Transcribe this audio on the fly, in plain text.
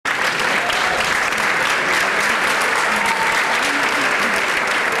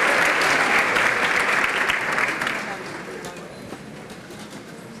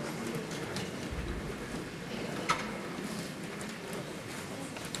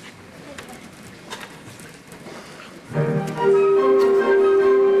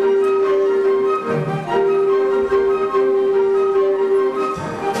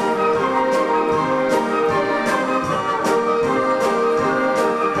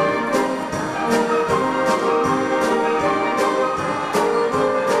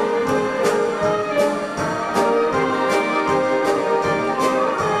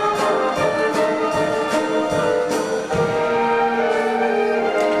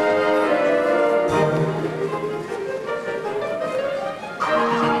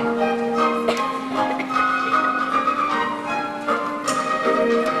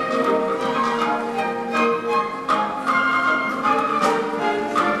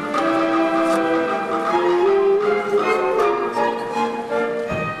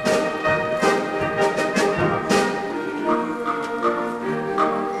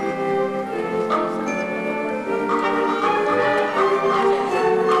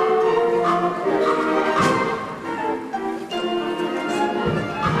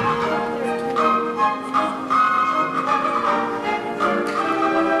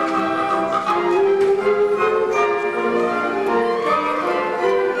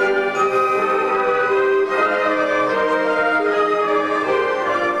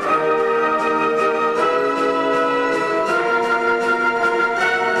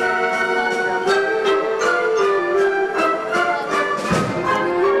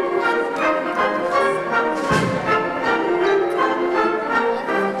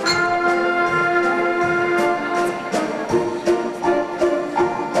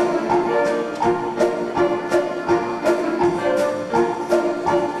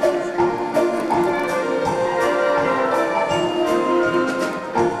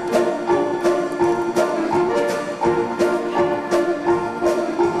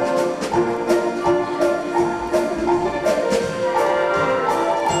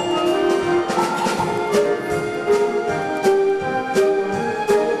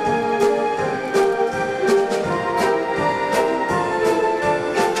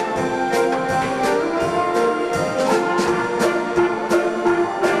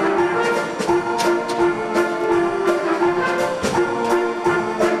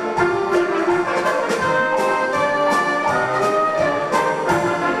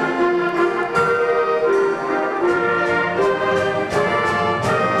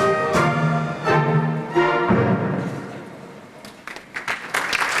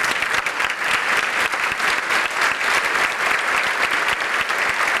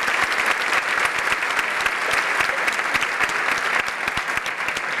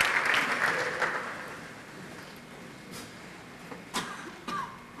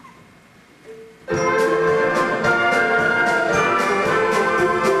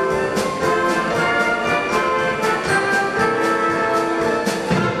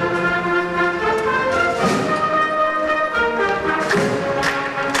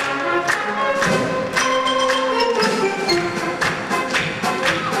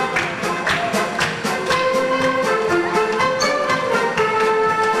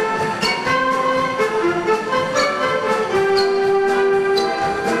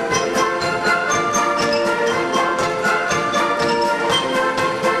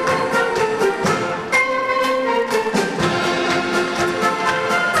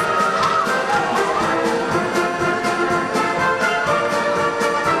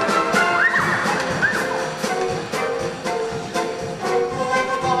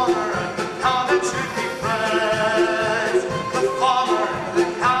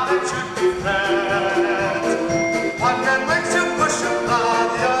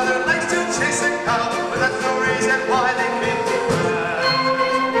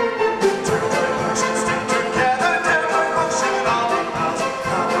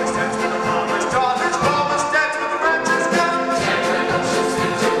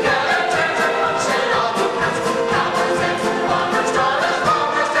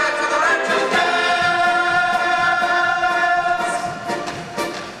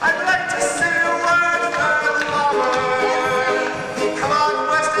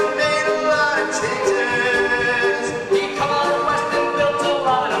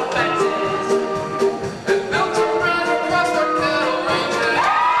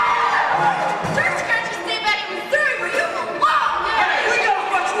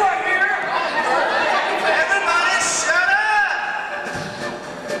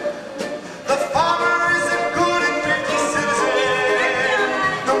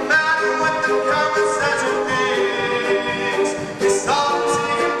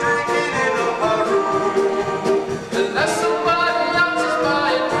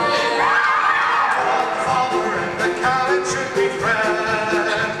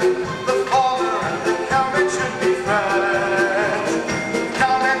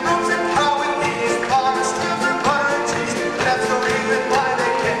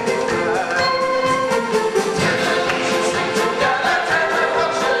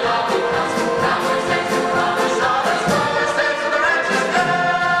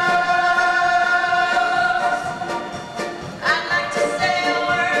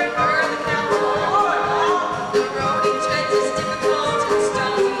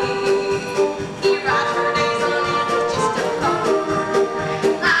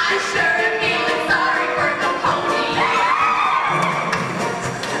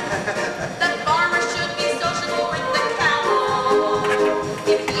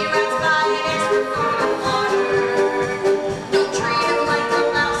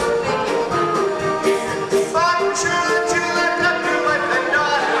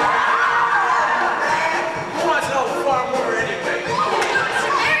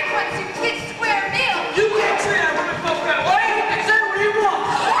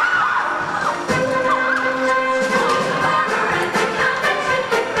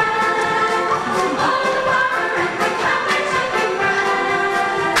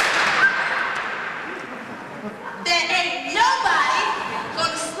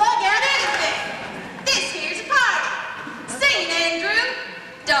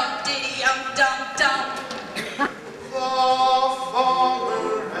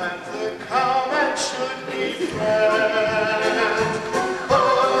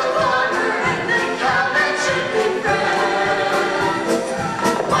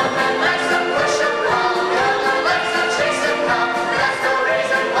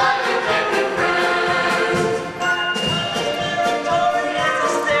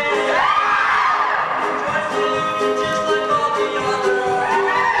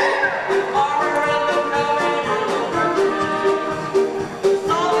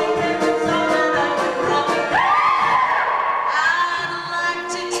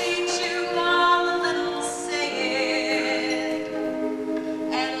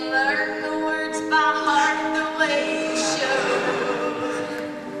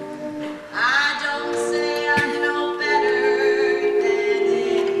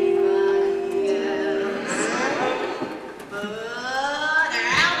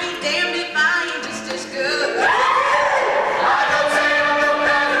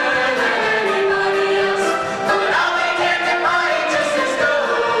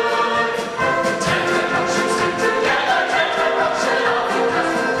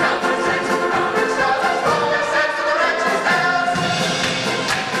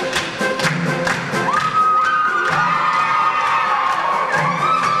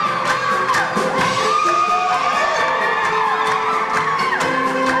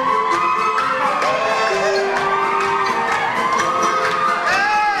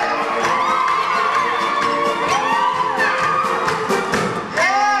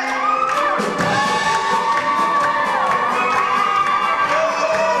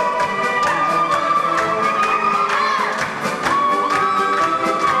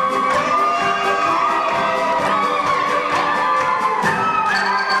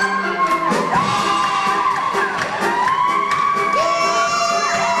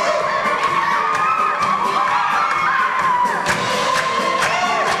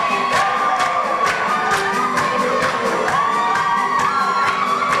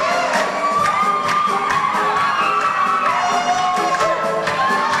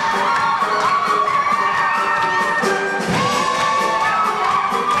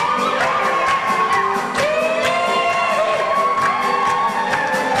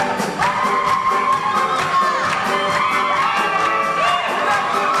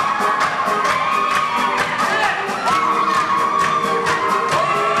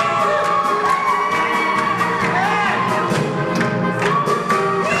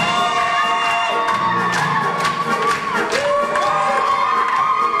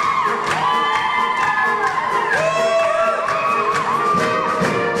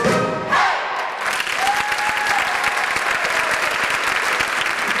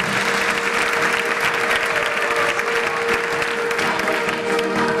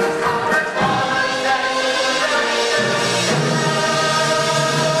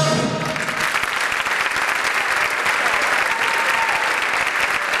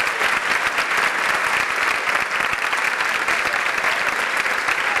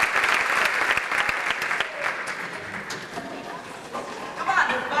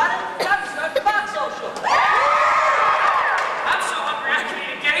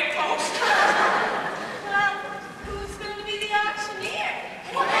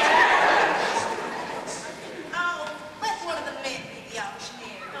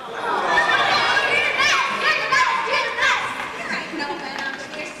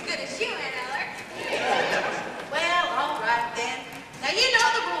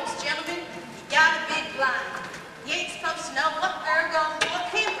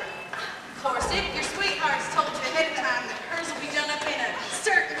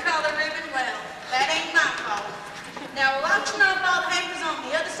loading up all the hampers on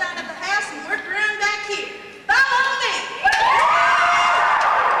the other side of the house and work around back here. Follow me!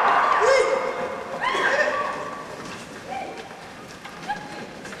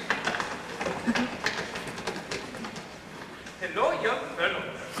 Hello, young fellow.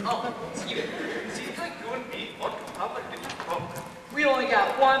 Oh, it's you. Seems like you and me ought to have a little talk. We only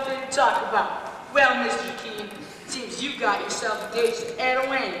got one thing to talk about. Well, Mr. Keen, seems you got yourself engaged to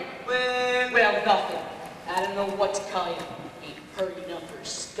Edwin. Well, nothing. I don't know what to call you. Ain't hurry enough for a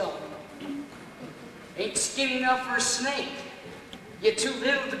skunk. Ain't skinny enough for a snake. You're too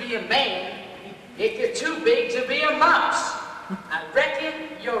little to be a man. If you're too big to be a mouse. I reckon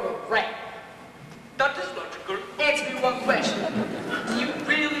you're a rat. That is logical. Answer me one question. Do you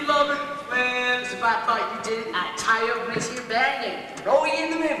really love her? Well, if I thought you didn't, I'd tie you up in this here bag and throw you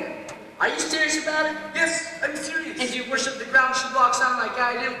in the river. Are you serious about it? Yes, I'm serious. And you worship the ground she walks on like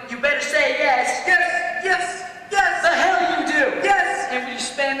I do? You better say yes. Yes, yes, yes. The hell you do. Yes. And when you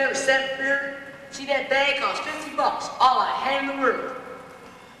spend every cent for her, see that bag costs $50, all I had in the world.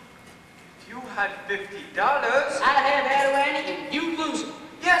 If you had $50, I'd have that Annie and you lose it.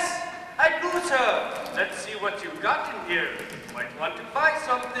 yes, I'd lose her. Let's see what you got in here. Might want to buy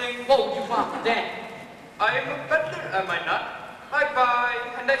something. What would you want for that? I am a peddler, am I not? I buy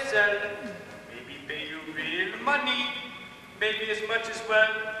and I sell. Maybe pay you real money. Maybe as much as,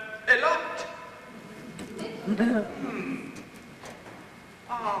 well, a lot.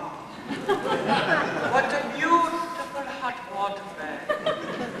 Ah, what a beautiful hot water bag.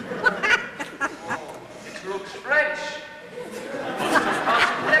 Oh, it looks French.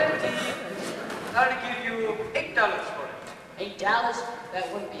 Possibility. I'll give you $8 for it. $8? That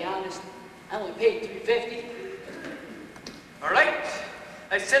wouldn't be honest. I only paid $3.50. All right.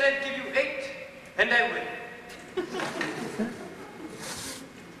 I said I'd give you 8, and I will.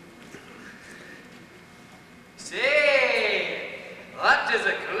 Say, that is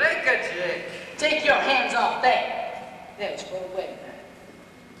a clicker, Jake. Take your hands off that. That was for a wedding.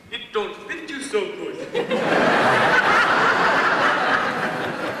 It don't fit you so good.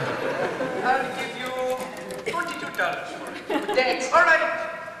 I'll give you $22 for it. That's All right,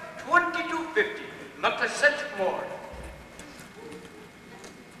 $22.50, not a cent more.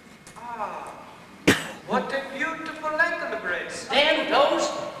 Ah, what a beautiful ankle brace. damn those.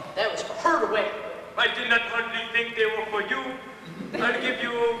 That was for her to wear. I did not hardly think they were for you. I'll give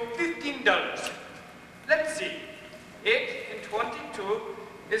you $15. Let's see. 8 and 22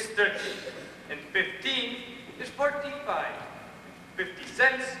 is 30, and 15 is 45. 50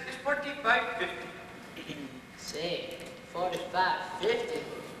 cents is 45.50. Say, $45.50.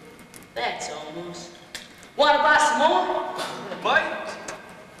 That's almost. Want to buy some more? Might.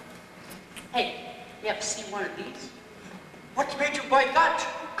 Hey, you ever see one of these? What made you buy that?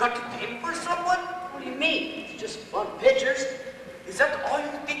 Got it in for someone? What do you mean? It's just fun pictures. Is that all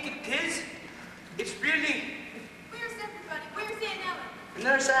you think it is? It's really... Where's everybody? Where's Aunt Ellen? On the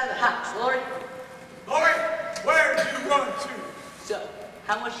other side of the house, Lori. Lori, where did you run to? So,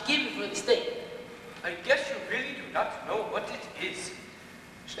 how much you give me for this thing? I guess you really do not know what it is.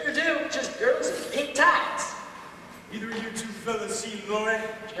 Sure do. Just girls in pink tights. Either of you two fellas seen Lori?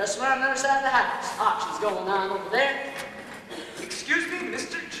 Just right on the other side of the house. Auction's going on over there. Excuse me,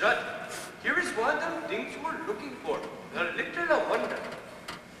 Mr. Judd. Here is one of the things you were looking for. A little wonder.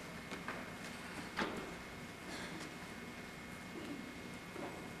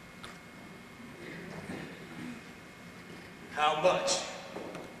 How much?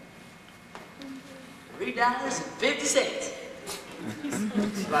 $3.50.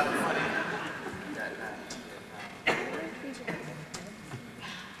 It's a lot of money.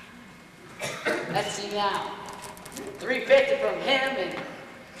 Let's see now. $3.50 from him and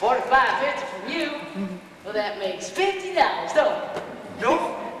 $45.50 from you. Well, that makes $50, don't it?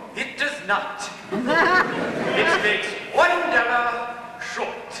 No, it does not. It makes $1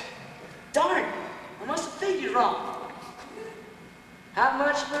 short. Darn, I must have figured wrong. How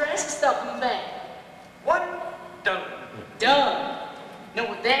much for the rest of the stuff in the bag? $1. Done. Know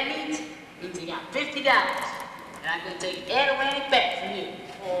what that means? It means you got $50. And I'm going to take Atlantic back from you.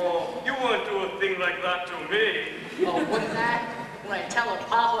 Oh, you won't do a thing like that to me. Oh, wouldn't I? When I tell her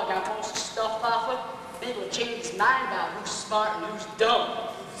Papa I got most of the stuff off her, maybe he'll change his mind about who's smart and who's dumb.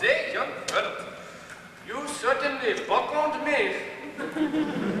 Say, young fellow, you certainly buckled me.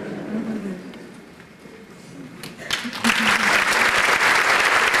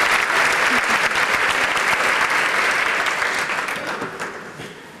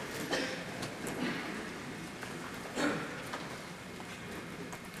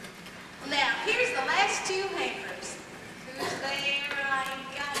 Now, here's the last 2 hampers. Who's there? I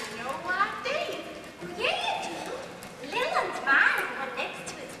ain't got no idea. Well, yeah, you do. Leland's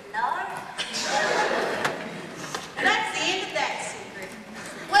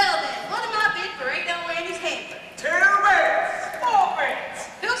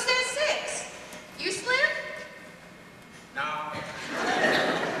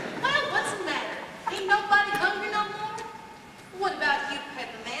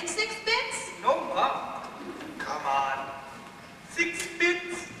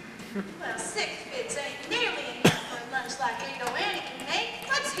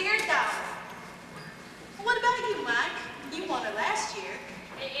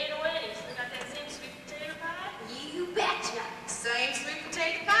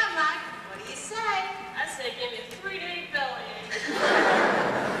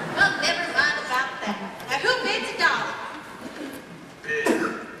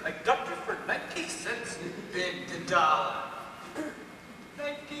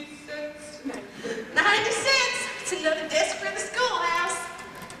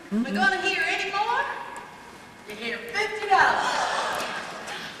We gonna hear any more? You hear $50.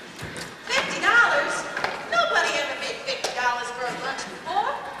 $50? Nobody ever bid $50 for a lunch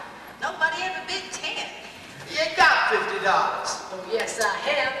before. Nobody ever bid 10. You got $50. Oh, yes, I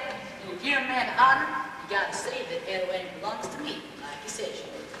have. And if you're a man of honor, you gotta say that Edwin belongs to me, like you said you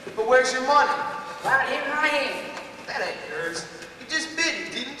would. But where's your money? Right here in my hand. That ain't yours. You just bid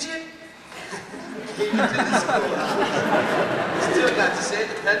it, didn't you? Gave it to the school. Still got to say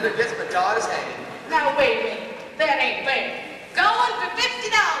the peddler gets my daughter's hand. Now, wait a minute. That ain't fair. Going for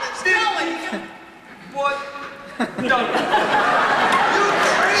 $50. Going. What? Dollar. You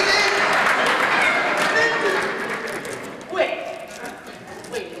treated! Wait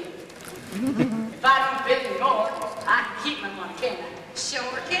a minute. If I don't bid any more, I can keep my money, can't I?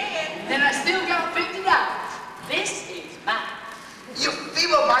 Sure can. Then I still got $50. This is mine. You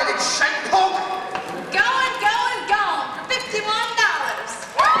feeble-minded shank poke! Going for $51.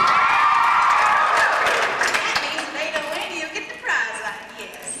 That means if they don't win, you'll get the prize, I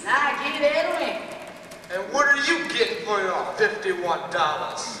guess. And I get Edwin. And what are you getting for your $51?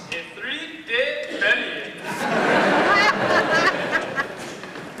 A 3-day belly.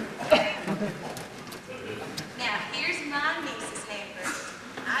 Now, here's my niece's hamburger.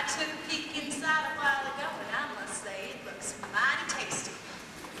 I took a peek inside a while ago, and I must say it looks mighty tasty.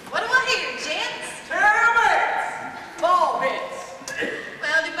 What do I hear, gents? 4 bits.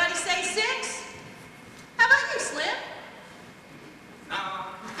 Well, everybody say 6? How about you, Slim?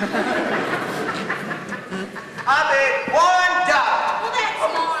 I bid $1. Well, that's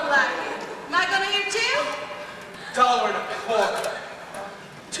more like it. Am I gonna hear 2? $1.25.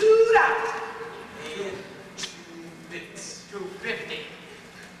 $2. And 2 bits. $2.50.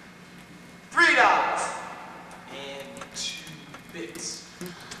 $3. And 2 bits.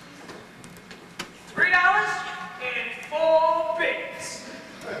 $3 and 4 bits.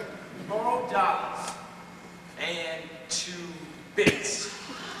 $4. And 2 bits.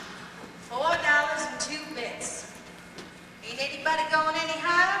 $4 and 2 bits. Ain't anybody going any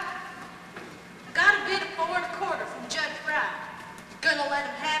higher? I got a bid of 4 1/4 from Judge Fry. Gonna let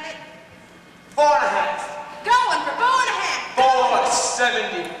him have it? 4.5. Going for 4 1/2.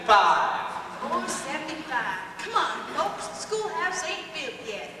 $4.75. 4.75. Come on, folks. The schoolhouse ain't built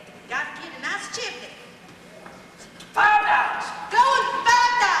yet. Got to get a nice chimney. $5. Going for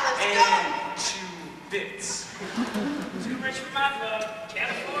 $5. Going. And 2 bits. Too rich for my blood.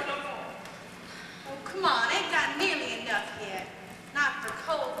 Can't afford no more. Oh, come on. Ain't got nearly enough yet. Not for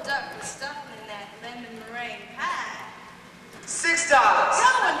cold duck with stuffing in that lemon meringue pie. $6.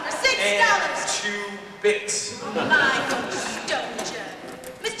 Going for $6. And 2 bits. My gosh, don't judge.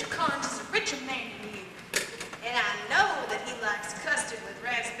 Mr. Carnes is a richer man than you. And I know that he likes custard with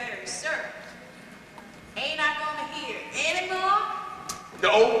raspberry syrup. Ain't I gonna hear any more?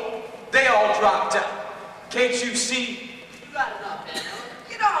 No, they all dropped out. Can't you see? You got it up, Edwin.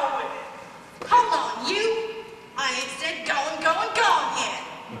 Get on with it. Hold on, you. I ain't said going yet.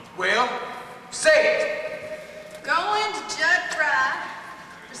 Well, say it. Going to Judd Fry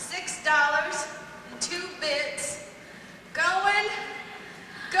for $6 and 2 bits. Going.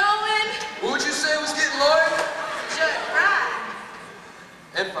 Who'd you say was getting Lloyd? Judd Fry.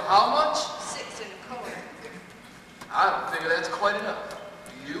 And for how much? 6 1/4. I don't figure that's quite enough.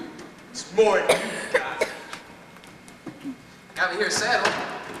 Do you? It's more than you got. Got me here a saddle.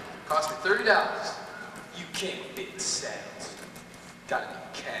 Cost me $30. You can't bid saddles. Gotta be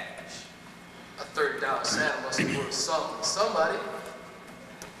cash. A $30 saddle must be worth something to somebody.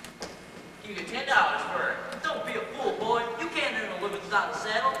 Give you $10 for it. Don't be a fool, boy. You can't earn a living without a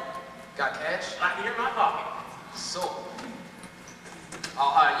saddle. Got cash? I can hear my pocket. So,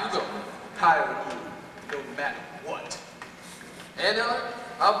 I'll hire you go. Hire you, no matter what. And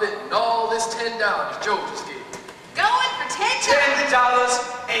I'll bet all this $10 Joe just gave me. Going for $10. $10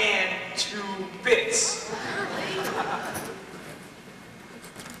 and 2 bits.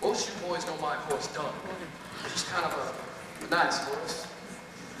 Most you boys know my horse done. He's kind of a nice horse.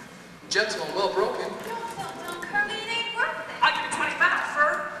 Gentle and well broken. Don't, Curly, it ain't worth it. I'll give you 25,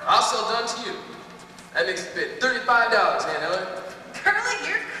 sir. I'll sell done to you. That makes it bid $35, Aunt Ellen. Curly,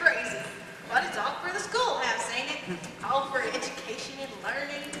 you're crazy. But it's all for the schoolhouse, ain't it? All for education and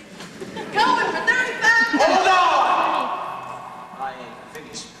learning. Going for $35. Hold on! I ain't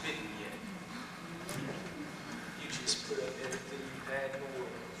finished bidding yet. You just put up everything you had in the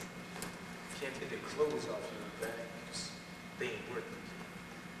world. Can't get the clothes off your back. They ain't worth it.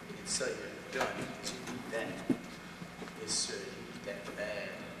 You can sell your gun because you need that. Yes, sir, you need that bad.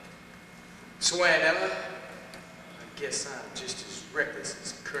 So, Aunt Ella, I guess I'm just as reckless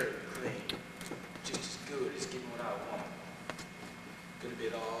as Curly McLean. Just as good as getting what I want. Gonna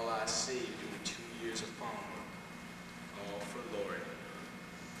bet all I saved doing 2 years of farm work. All for Lori.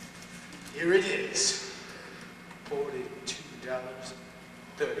 Here it is.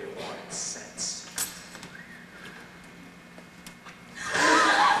 $42.31.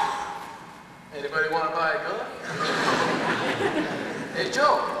 Anybody want to buy a gun? Hey,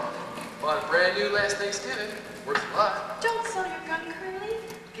 Joe. Bought a brand new last Thanksgiving. Worth a lot. Don't sell your gun, Curly.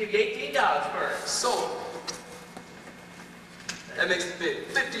 Give you $18 for it. Sold. That makes the bid.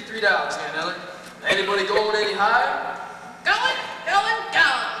 $53 here, Nellie. Anybody going any higher? Going.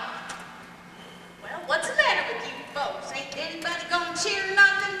 Well, what's the matter with you folks? Ain't anybody gonna cheer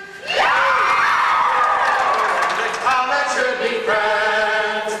nothing? The comet should be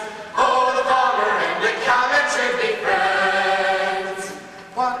friends. Oh, the farmer and the comet should be friends.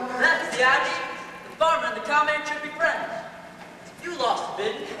 What? That's the idea. The farmer and the comment should be friends. You lost the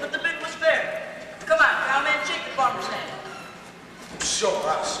bid, but the bid was fair. Come on, comment, shake the farmer's hand. Sure,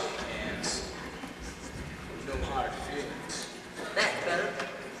 I'll shake hands. No hard feelings. That's better.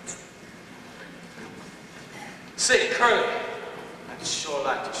 Say, Curly, I'd sure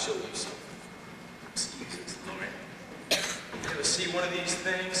like to show you something. Jesus, Lori. You ever see one of these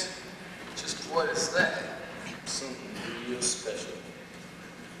things? Just what is that? Something real special.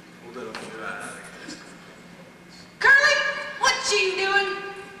 Hold it up to your eye like this. Curly, what you doing?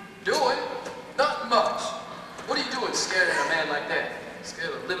 Doing? Not much. What are you doing scaring a man like that?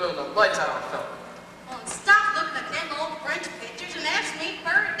 Scared the living the lights out of a fella. Well, stop looking at them old French pictures and ask me for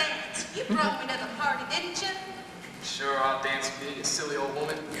a dance. You brought me to the party, didn't you? Sure, I'll dance with you, you silly old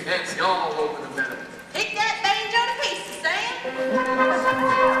woman. Dance all over the meadow. Pick that banjo to pieces, Sam.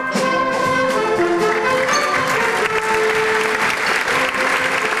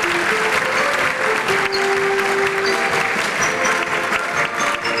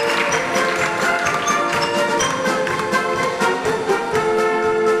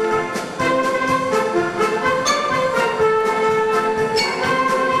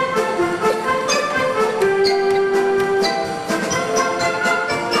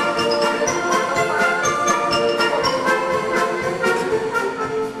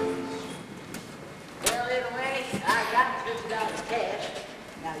 Well, anyway, I got $50 cash.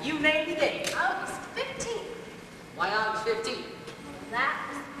 Now, you name the day. August 15th. Why August 15th? That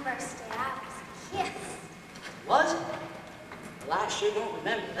was the first day I was kissed. Was it? Well, I sure don't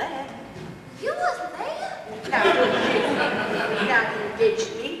remember that. You wasn't there? Now, don't kid me. You're not engaged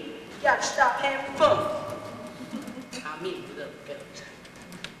to me. You gotta stop having fun. I mean, little girls.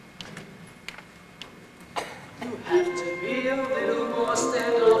 You have to be a little more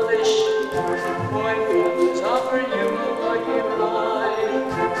standoffish. When friends offer you a lucky ride.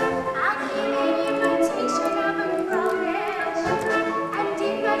 I gave an invitation of a promise. I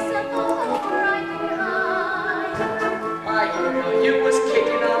did myself a hole where I could hide. I heard how you was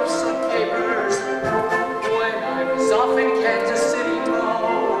kicking up some papers when I was off in Kansas City, Mo.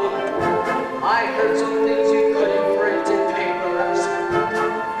 I heard some things you couldn't print in papers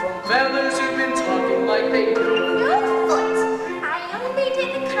from fellas who've been talking like they do. No foot. I only did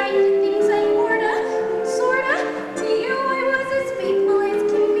the kind of things I sorta. To you, I was as faithful as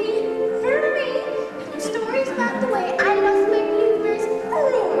can be. For me, stories about the way I lost my bloomers,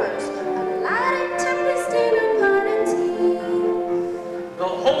 rumors, a lot of tempest in a pot of tea. The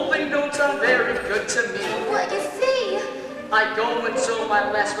whole thing don't sound very good to me. What you see? I go and sow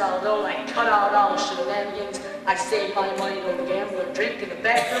my last Raldo, I cut out all shenanigans. I save my money to gamble, drink in the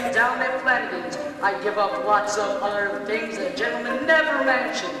bathroom down at Flanagan's. I give up lots of other things that a gentleman never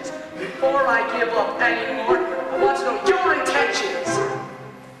mentions. Before I give up any more, I want to know your intentions.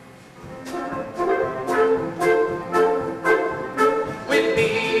 With me,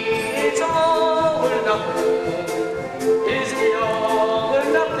 it's all or nothing. Is it all or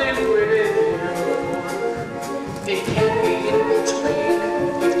nothing with you? It can't be in between.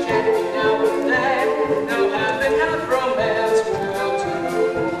 It can't be now and then. No half and half romance will do.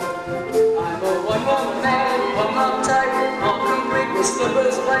 I'm a one-woman man. I'm uptight. I'm complete with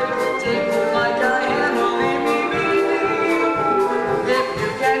slippers white. Take me like I am or leave me be. If you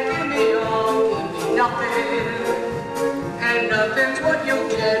can't give me all, give me nothing. And nothing's what you'll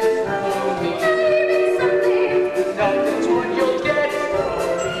get from me. Nothing's what you'll get from me.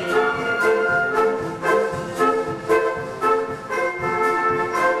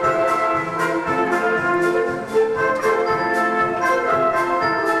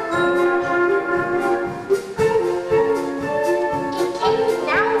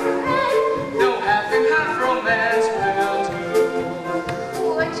 No half and half romance will do.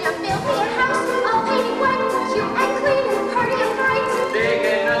 Would you build me a house all painted white? You and clean, party of frights. Big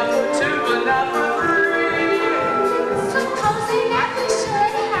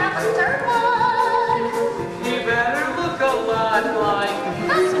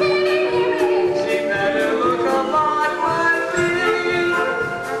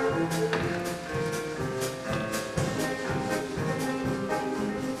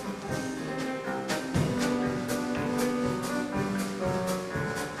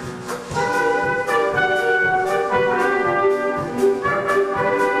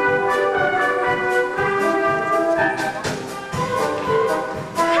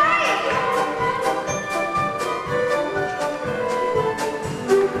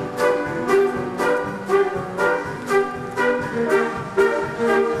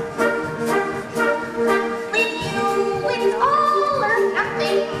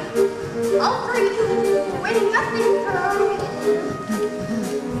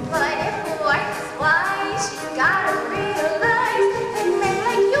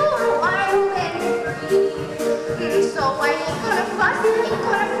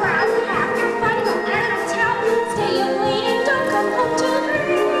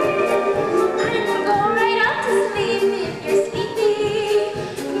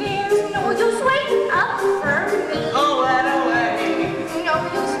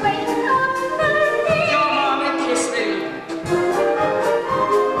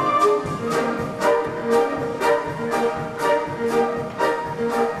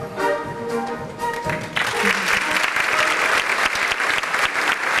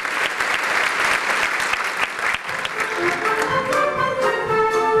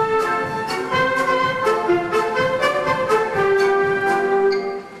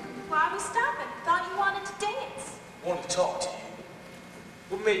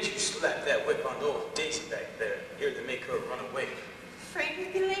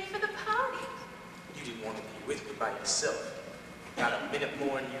by yourself. Not a minute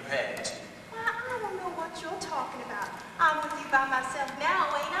more than you had to. Well, I don't know what you're talking about. I'm with you by myself now,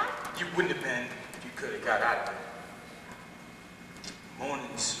 ain't I? You wouldn't have been if you could have got out of there.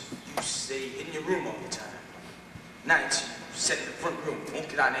 Mornings, you stay in your room all the time. Nights, you sit in the front room, won't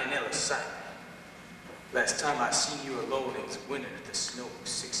get out of Nana's sight. Last time I seen you alone, it was winter. The snow was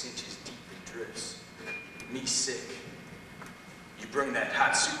 6 inches deep in drifts. Me sick. You bring that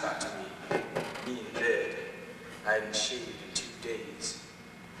hot soup out to me in bed. I hadn't shaved in 2 days.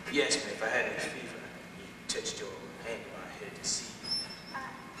 You asked me if I had any fever. You touched your hand on my head to see.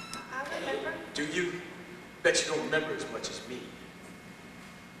 I remember. Do you? Bet you don't remember as much as me.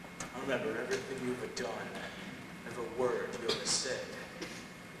 I remember everything you ever done, every word you ever said.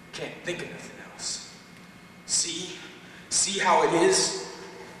 Can't think of nothing else. See how it is?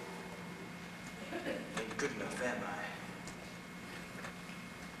 Ain't good enough, am I?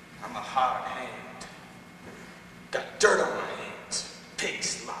 I'm a hard hand. Got dirt on my hands, pig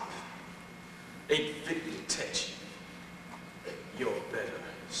slop. Ain't fit to touch you. You're better,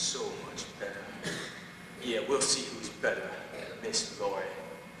 so much better. Yeah, we'll see who's better, Miss Lori.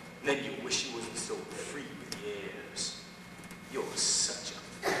 Then you wish you wasn't so free with the airs. You're such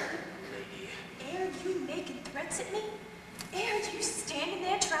a lady. Are you making threats at me? Are you standing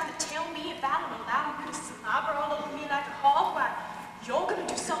there trying to tell me if I don't allow you to slobber all over me like a hog? Why, you're gonna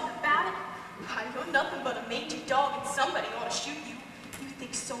do something about it? Why, you're nothing but a mangy dog and somebody ought to shoot you. You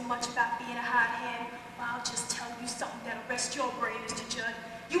think so much about being a hard hand. Well, I'll just tell you something that'll rest your brain, Mr. Judd.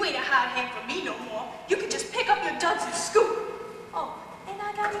 You ain't a hard hand for me no more. You can just pick up your duds and scoot. Oh, and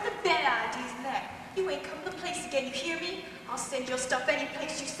I got even better ideas than that. You ain't coming to the place again, you hear me? I'll send your stuff any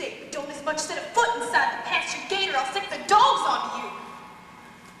place you say, but don't as much set a foot inside the pasture gate or I'll sick the dogs onto you.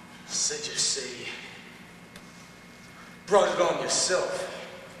 Said you say. Brought it on yourself.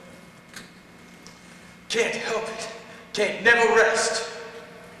 Can't help it. Can't never rest.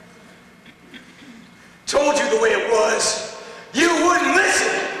 Told you the way it was. You wouldn't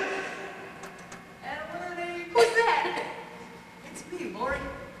listen. Adelanne? Who's that? It's me, Lori.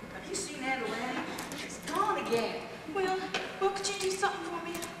 Have you seen Adelanne? She's gone again. Well, could you do something for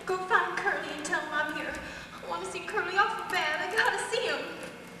me? Go find Curly and tell him I'm here. I want to see Curly awful bad. I gotta see him.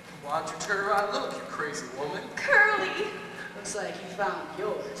 Why'd you turn around and look, you crazy woman? Curly! Looks like you found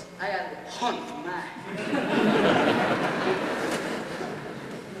yours. I gotta go hunt for mine.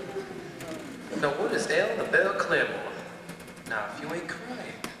 Now, what is Ellen the Belle Claymore? Now, if you ain't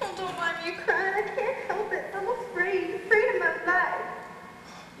crying. Oh, don't mind me crying. I can't help it. I'm afraid of my life.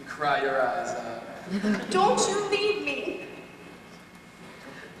 You cry your eyes out. Don't you leave me.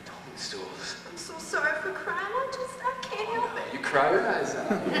 Toadstools. I'm so sorry for crying. I can't help it. You cry your eyes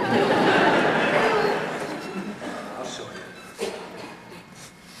out. I'll show you.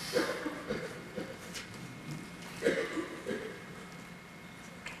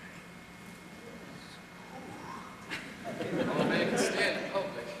 All a man can stand in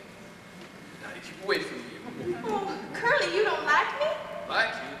public. Now you keep away from me. Oh, Curly, you don't like me?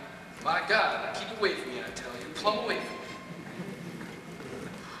 Like you? My God, now keep away from me, I tell you. Plumb away from me.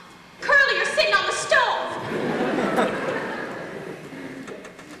 Curly, you're sitting on the stove.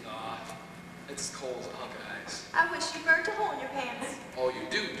 Nah, it's cold as a hunk of ice. I wish you burnt a hole in your pants. Oh, you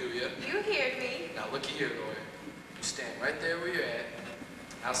do you? You heard me. Now looky here, Lori. You stand right there where you're at.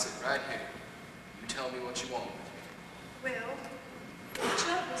 I'll sit right here. You tell me what you want. Well,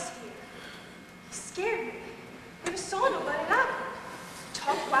 Judd was here. He scared me. Never saw nobody like him.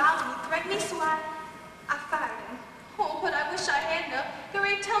 Talked wild and he threatened me, so I fired him. Oh, but I wish I hadn't. There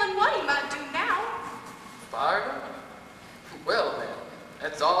ain't telling what he might do now. Fired him? Well then,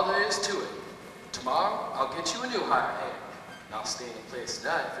 that's all there is to it. Tomorrow, I'll get you a new hired hand. And I'll stay in your place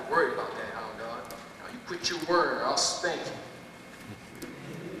tonight if you're worried about that, hound dog. Now you quit your whirring or I'll spank you.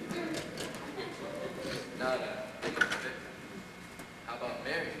 Now, think about it. How about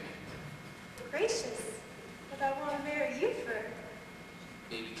marrying me? Gracious. What I want to marry you for.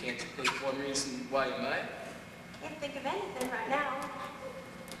 Maybe can't you think of one reason why you might? Can't think of anything right now.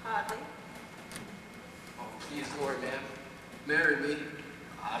 Hardly. Oh, please, Lord, ma'am. Marry me.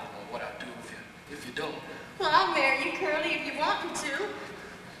 I don't know what I'd do if you don't. Well, I'll marry you, Curly, if you want me to.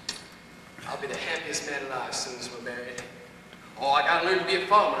 I'll be the happiest man alive as soon as we're married. Oh, I gotta learn to be a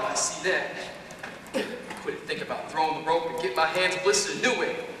farmer, I see that. Quit thinking about throwing the rope and get my hands blistered a new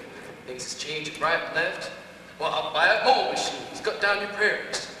way. Things is changing right and left. Well, I'll buy up mowing machines, cut down your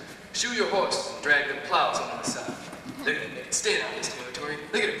prairies, shoe your horses, and drag them plows on the side. Look at it, make it stand out in this territory.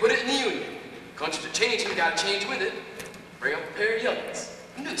 Look at it, put it in the union. Countries are changing, you gotta change with it. Bring up a pair of youngins.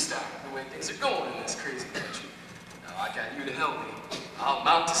 New start, the way things are going in this crazy country. Now, I got you to help me. I'll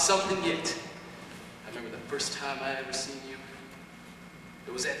mount to something yet. I remember the First time I ever seen you,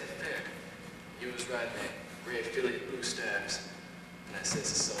 it was at the fair. You was riding that gray affiliate blue staffs. And I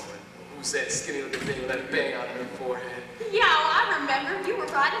says to someone, well, who's that skinny looking thing with that bang on her forehead? Yeah, well, I remember you were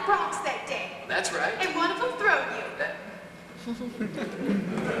riding broncs that day. Well, that's right. And one of them throwed you. That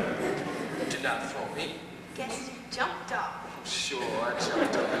did not throw me. Guess you jumped off. I'm sure I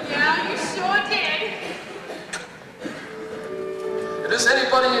jumped up. Yeah, you sure did. If there's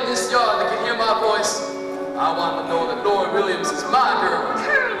anybody in this yard that can hear my voice, I want to know that Laura Williams is my girl.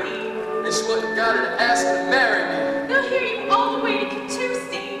 Curly. And she wouldn't got her to ask her to marry me. They'll hear you all the way to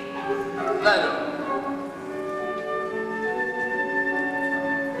Catoosie. Let her.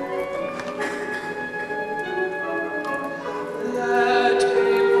 Let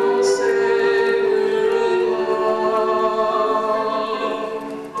people say we're in love.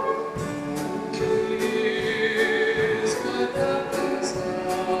 Kiss what happens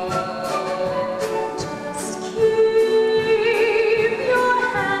now. Just keep your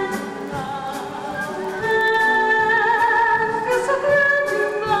hand in mine. It's a brand new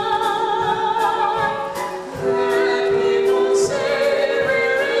life. Let people say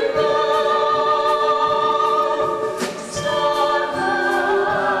we're in love.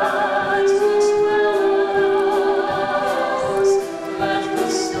 Starlight will swell us. Let the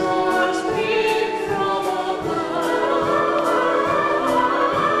stars peep from above.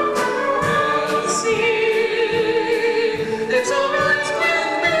 And see, it's all right with me.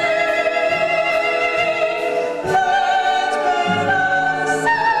 Let's put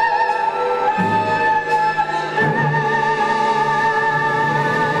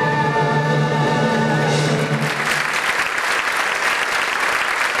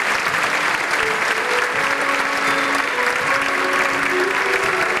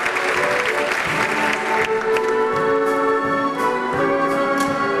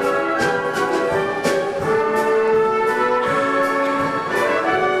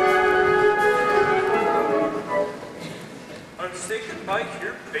I'll say goodbye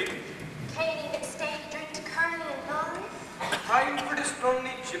here, baby. Can't even stay to drink to Curly and Laurie. Time for this lonely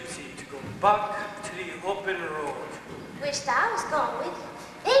gypsy to go back to the open road. Wished I was going with you.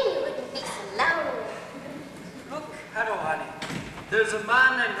 Then you wouldn't be so lonely. Look, hello, honey. There's a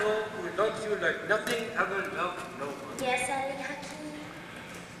man I know who loves you like nothing ever loved no one. Yes, Ali Hakim.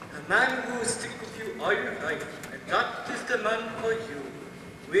 A man who will stick with you all your life. And that is the man for you,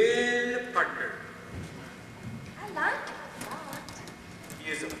 Will Parker. I like him a lot.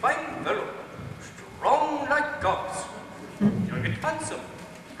 He is a fine fellow, strong like gods, young and handsome.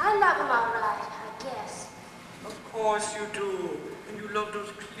 I love him all right, I guess. Of course you do. And you love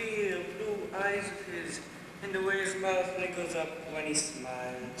those clear blue eyes of his and the way his mouth wrinkles up when he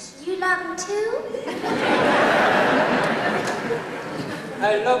smiles. You love him too?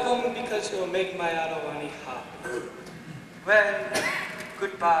 I love him because he'll make my Adolani happy. Well,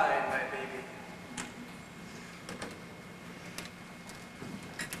 goodbye, my baby.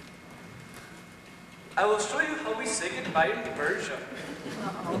 I will show you how we say goodbye in Persia.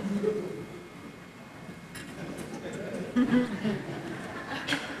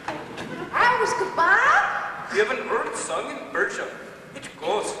 Ours goodbye? We have an earth song in Persia. It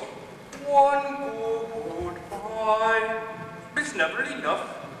goes, one goodbye. It's never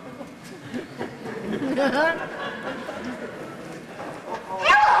enough.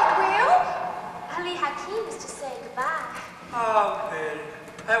 Hello, Will. Ali Hakim is to say goodbye. Ah, Will,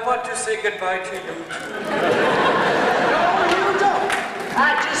 I want to say goodbye to you too. No, you don't. I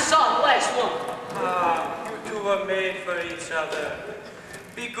just saw the last one. Ah, you two are made for each other.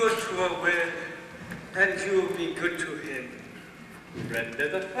 Be good to her, Will, and you be good to him. Friend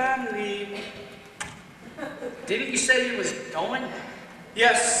of the family. Didn't you say you was going?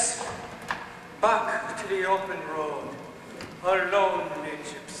 Yes, back to the open road, a lonely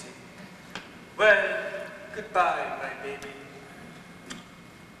gypsy. Well, goodbye, my baby.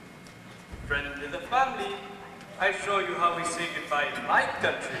 Friend of the family, I show you how we say goodbye in my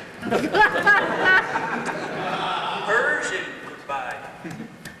country. Persian goodbye.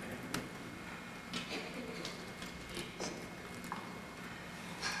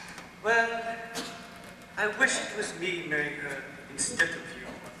 Well, I wish it was me marrying her instead of you.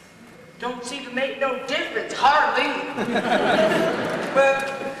 Don't seem to make no difference, hardly. Well,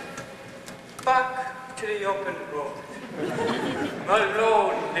 back to the open road. A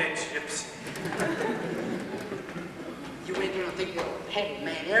lonely gypsy. You ain't gonna think you're a heavy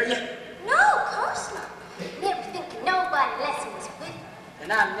man, are you? No, of course not. Never think of nobody unless he was with me.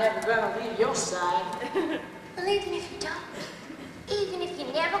 And I'm never gonna leave your side. Well, even if you don't, even if you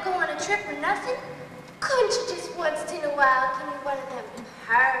never go on a trip or nothing, couldn't you just once in a while give me one of them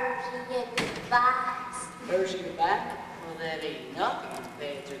Persian goodbyes? There's your back. Well, that ain't nothing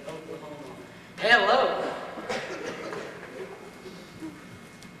compared to Oklahoma. Hello.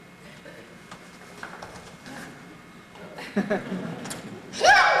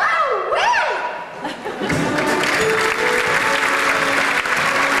 Hello, Willie!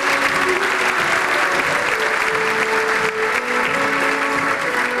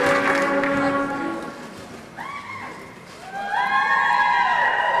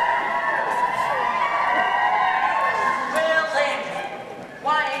 Well, Andrew,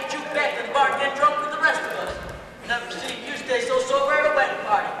 why ain't you back to the bar getting drunk with the rest of us? Never seen you stay so sober at a wedding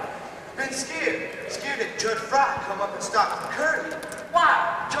party. Been scared. Scared that Judge Fry come up and stop the curtain.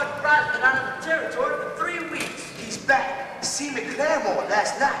 Why? Judge Fry's been out of the territory for 3 weeks. He's back. See me Claremore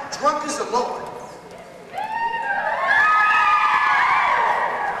last night, drunk as a lord.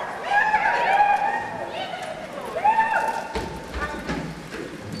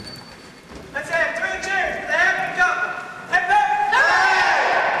 Let's have 3 cheers for the happy couple. Hip hip!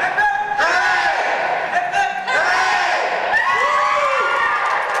 Hip hip! Hip hip!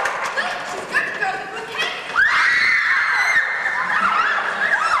 Look, she's got the girl with Kate.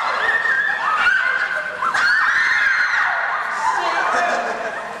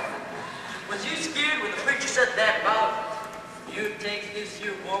 Was you scared when the preacher said that about you take this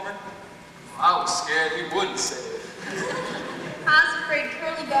here woman? I was scared he wouldn't say it. I was afraid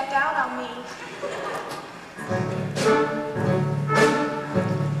Curly backed out on me.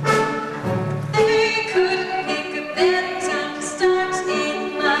 They couldn't pick a better time to start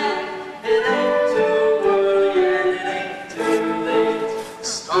in life. It ain't too early and it ain't too late.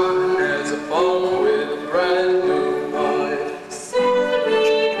 Starting as a farmer with a brand new life. Soon we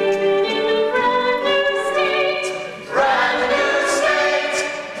begin in a brand new state. Brand new state,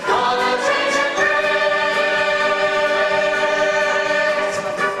 gonna change your grace.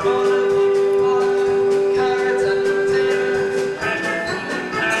 Gonna make you water, carrots and potatoes.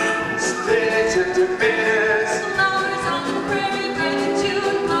 Spinach and tomatoes. Flowers on the prairie where the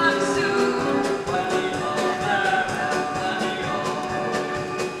June bugs do. Plenty of marrow,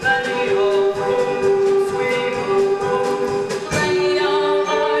 plenty of food, sweet food. Plenty of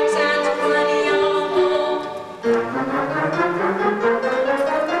hearts and plenty of hope.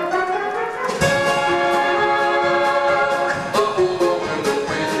 Oh, and the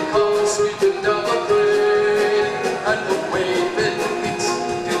wind comes sweeping down the plain, and the waving wheat,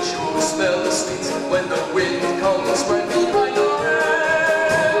 did you smell the sweet when the wind comes right behind the rain?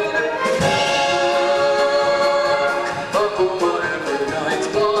 Oh, every night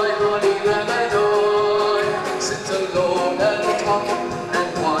my honey lamb and I sit alone and talk and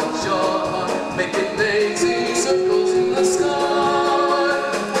watch your heart making lazy circles in the sky.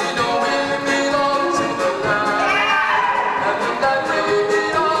 We know we belong to the land, and the land we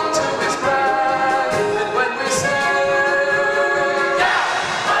belong to is grand. And when we say, yeah,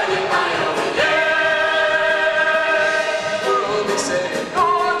 we're only saying,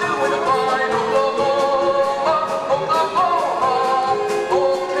 you're doing fine, Oklahoma, Oklahoma,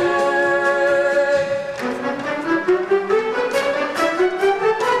 okay.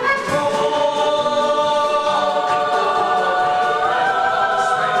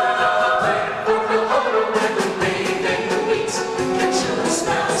 Oklahoma, where the rain and the wheat can sure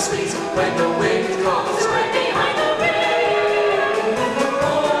smell sweet when the wind comes right behind the rain.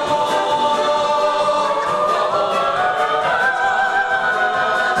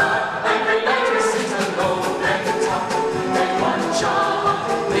 Every night we sit alone and talk and watch our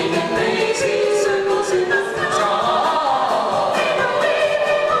heart making lazy circles in the sky. We know we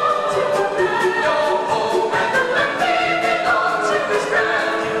belong to the land. Yo ho, and the land we belong to is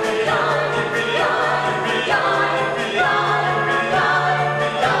grand. Yippee-yi, yippee-yi, yippee-yi, yippee-yi, yippee-yi,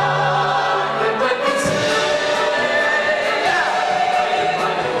 yippee-yi.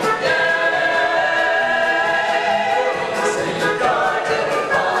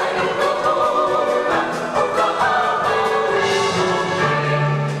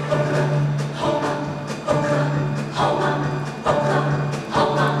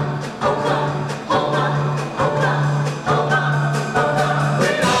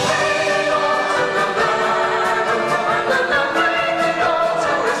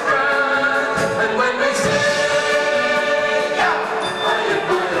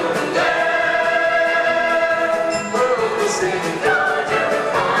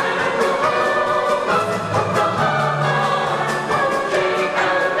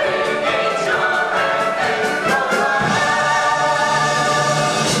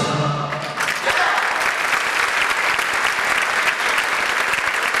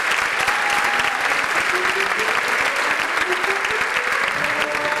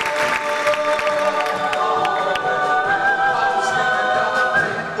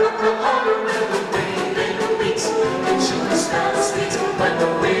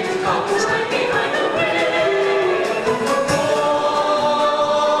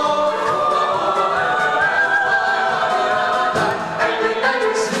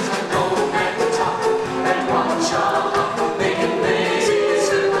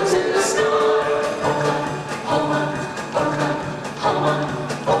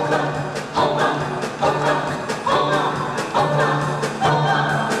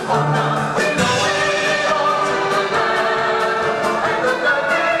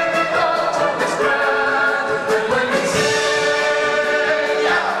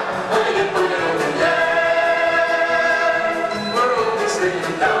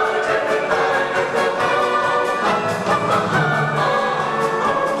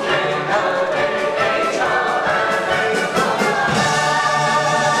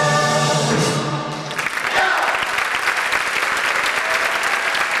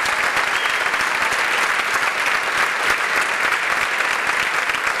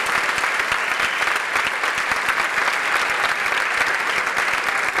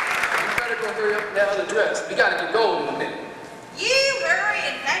 hurry up now and dress. We gotta get going in a minute. You hurry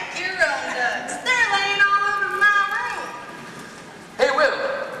and pack your own ducks. They're laying all over my room. Hey, Will,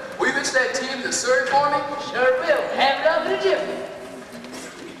 will you mix that tea into the syrup for me? Sure will. Have it up in a jiffy.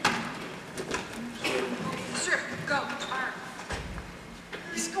 Sure, go. All right.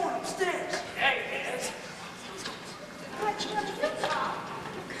 He's going upstairs. Hey, yes. What you want to do, Paul?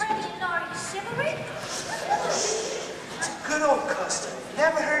 Curly and naughty chivalry? It's a good old custom.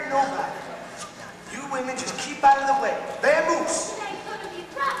 Never hurt nobody. You women just keep out of the way. Vamoose! It ain't gonna be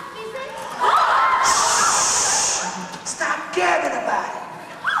rough, is it? Stop gabbing about it.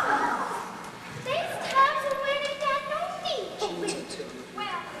 There's times when women ain't got no need for women.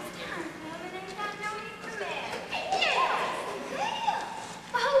 Well, there's times when women ain't got no need for men. Yeah.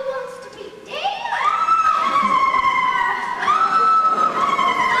 But who wants to be dead?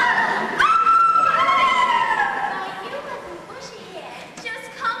 You wasn't bushy head. Just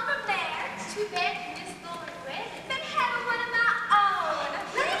come from there. Too bad you missed Lord Red. Been having one of my own.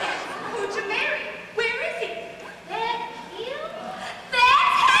 Lady, who'd you marry? Where is he? That him?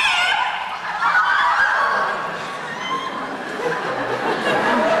 That's him!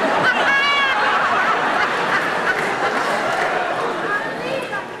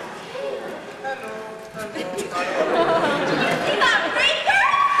 You see my breaker?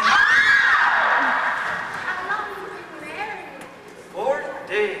 How long you been married? 4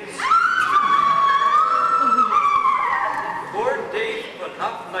 days. 4 days, but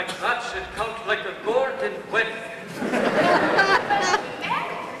not like that should count like a golden wedding.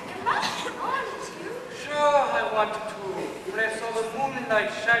 Sure, I wanted to press all the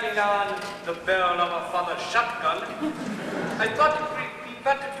moonlight shining on the barrel of a father's shotgun. I thought it would be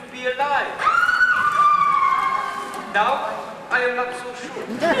better to be alive. Now, I am not so sure.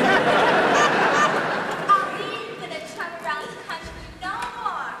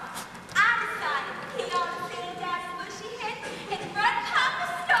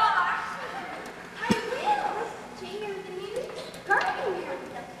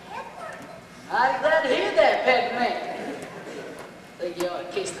 I'm glad to hear that, pet man. Think you ought to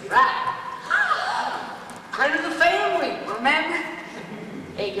kiss the bride. Friend of the family, remember?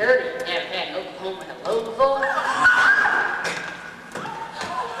 Hey, Gertie, ever had an Oklahoma hello before?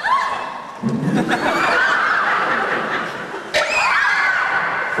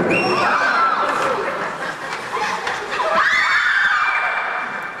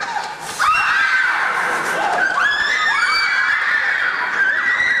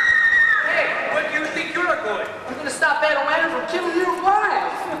 Hey, where do you think you're going? I'm gonna stop that old man from killing your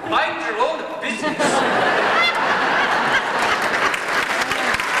wife. Mind your own business.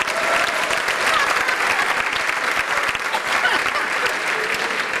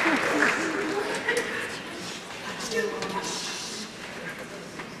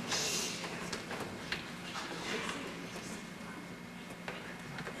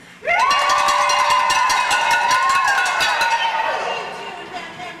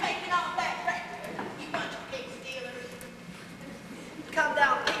 Come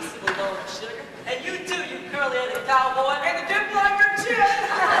down peaceable, Lord Sugar. And you too, you curly-headed cowboy. And the dip like your chin.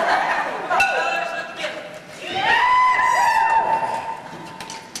 Come on, fellas, let's get it.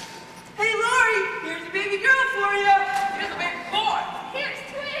 Hey, Lori, here's a baby girl for you. Here's a baby boy. Here's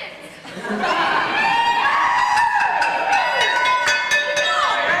twins.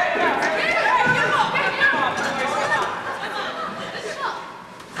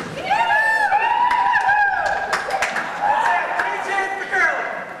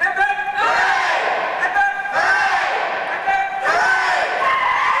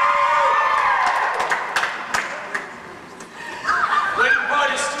 Wedding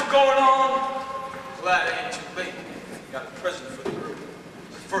party's still going on. Glad it ain't too late. Got a present for the group.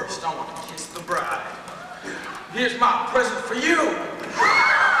 First, I want to kiss the bride. Here's my present for you.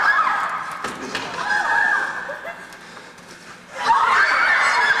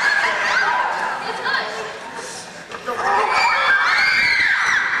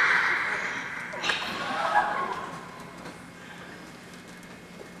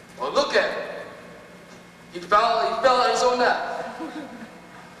 Well, look at him. He fell on his own nap.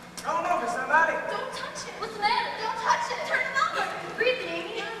 Roll over, somebody. Don't touch it. What's the matter? Don't touch it. Turn him over. Breathe it,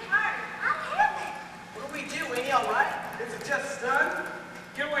 Amy. I'm hard. I'll have it. What do we do? Ain't he all right? Is it just stunned?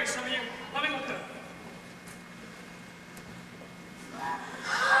 Get away, some of you. Let me look at him.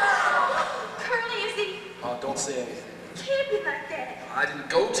 Curly, is he? Oh, don't say anything. Can't be like that. I didn't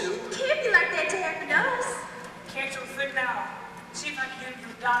go to. Can't be like that to happen to us. Can't you think now? See if I can get you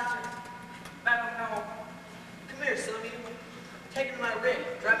a doctor. Let him know. Come here, some of you. Take him to my rig.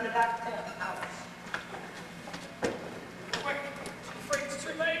 Drive him to Dr. Town. Out. Quick, I'm afraid it's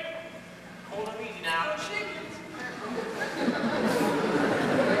too late. me now.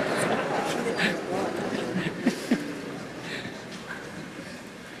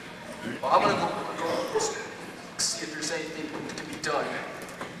 Well, I'm gonna go see if there's anything that can be done.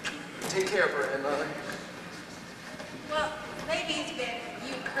 Take care of her, and Well, maybe it's better for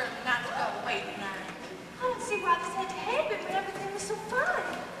you and Curly not to go away tonight. I don't see why this had to happen when everything was so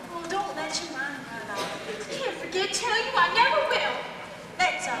fine. Well, don't let your mind run off. I can't forget, tell you I never will.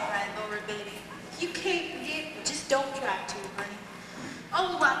 That's all right, Laura Betty. If you can't forget, just don't try to, honey.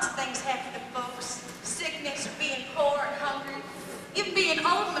 Oh, lots of things happen to folks. Sickness, or being poor and hungry, even being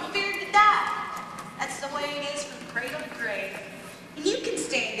old and feared to die. That's the way it is from cradle to grave. And you can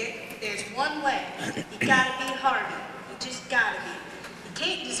stand it. There's one way. You gotta be hardy. You just gotta be. You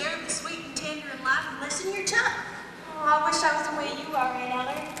can't deserve the sweet and tender in life unless you're tough. Oh, I wish I was the way you are, Aunt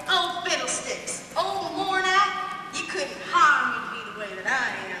Ellen. Oh, fiddlesticks. Old and worn out, you couldn't harm me to be the way that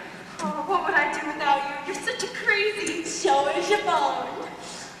I am. Oh, what would I do without you? You're such a crazy, show as your bone.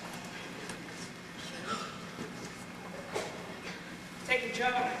 Take a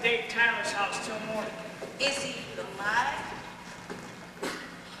job at Dave Tyler's house till morning. Is he alive?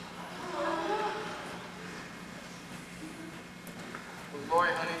 well, Lori,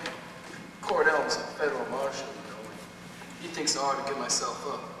 honey, Cordell's a federal marshal, you know. He thinks I ought to give myself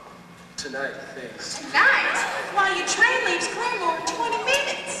up. Tonight, he thinks. Tonight? Why, your train leaves Claremore in 20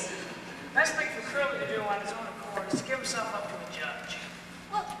 minutes. Best thing for Curly to do on his own accord is to give himself up to a judge.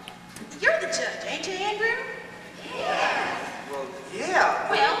 Well, you're the judge, ain't you, Andrew? Well, yeah.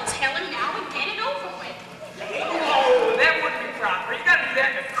 Well, tell him now and get it over with. Oh, that wouldn't be proper. You gotta do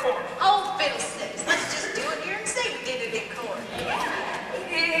that in court. Oh, fiddlesticks. Let's just do it here and say we did it in court.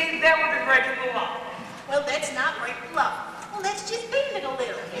 That would be breaking the law. Well, that's not breaking the law. Well, let's just beat it a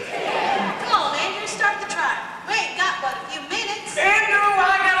little. Come on, Andrew, start the trial. We ain't got but a few minutes. Andrew,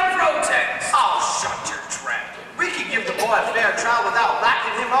 I got a protest. Oh, shut your trap. We can give the boy a fair trial without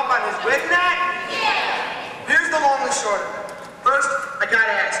locking him up on his wedding night. Yeah. Here's the long and short of it. First, I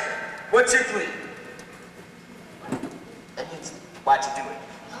gotta ask you, what's your plea? That means, why'd you do it?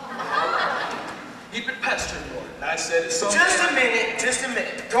 He'd been pestering more, and I said it's something. Just a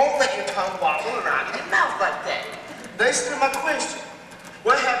minute. Don't let your tongue wobble around in your mouth like that. Listen to my question.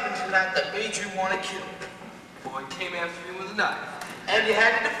 What happened tonight that made you want to kill him? Boy came after me with a knife. And you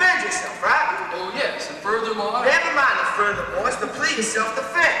had to defend yourself, right? Oh, yes, and furthermore. Never mind the furthermore, it's the plea of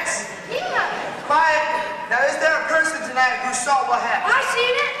self-defense. Yeah. Quiet. Now, is there a person tonight who saw what happened? I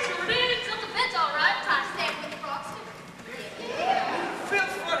seen it. Sure did. Self-defense, all right. Trying to stand with the Broxton. Feel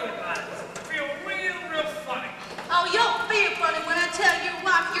funny about it. Feel real funny. Oh, you'll feel funny when I tell your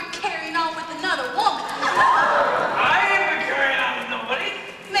wife you're carrying on with another woman. I ain't been carrying on with nobody.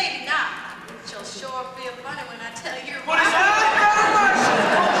 Maybe not. She'll sure feel funny when I tell your What wife. is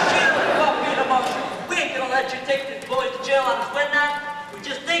that? We ain't gonna let you take this boy to jail on his wedding night. We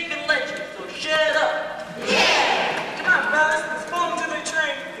just ain't gonna let you, so shut up. Come on, fellas, let's pull him to the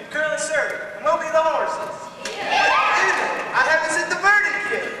train and Curly Surrey, and we'll be the horses. I haven't seen the verdict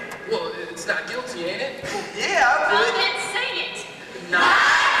yet. Well, it's not guilty, ain't it? Yeah, Well, but... then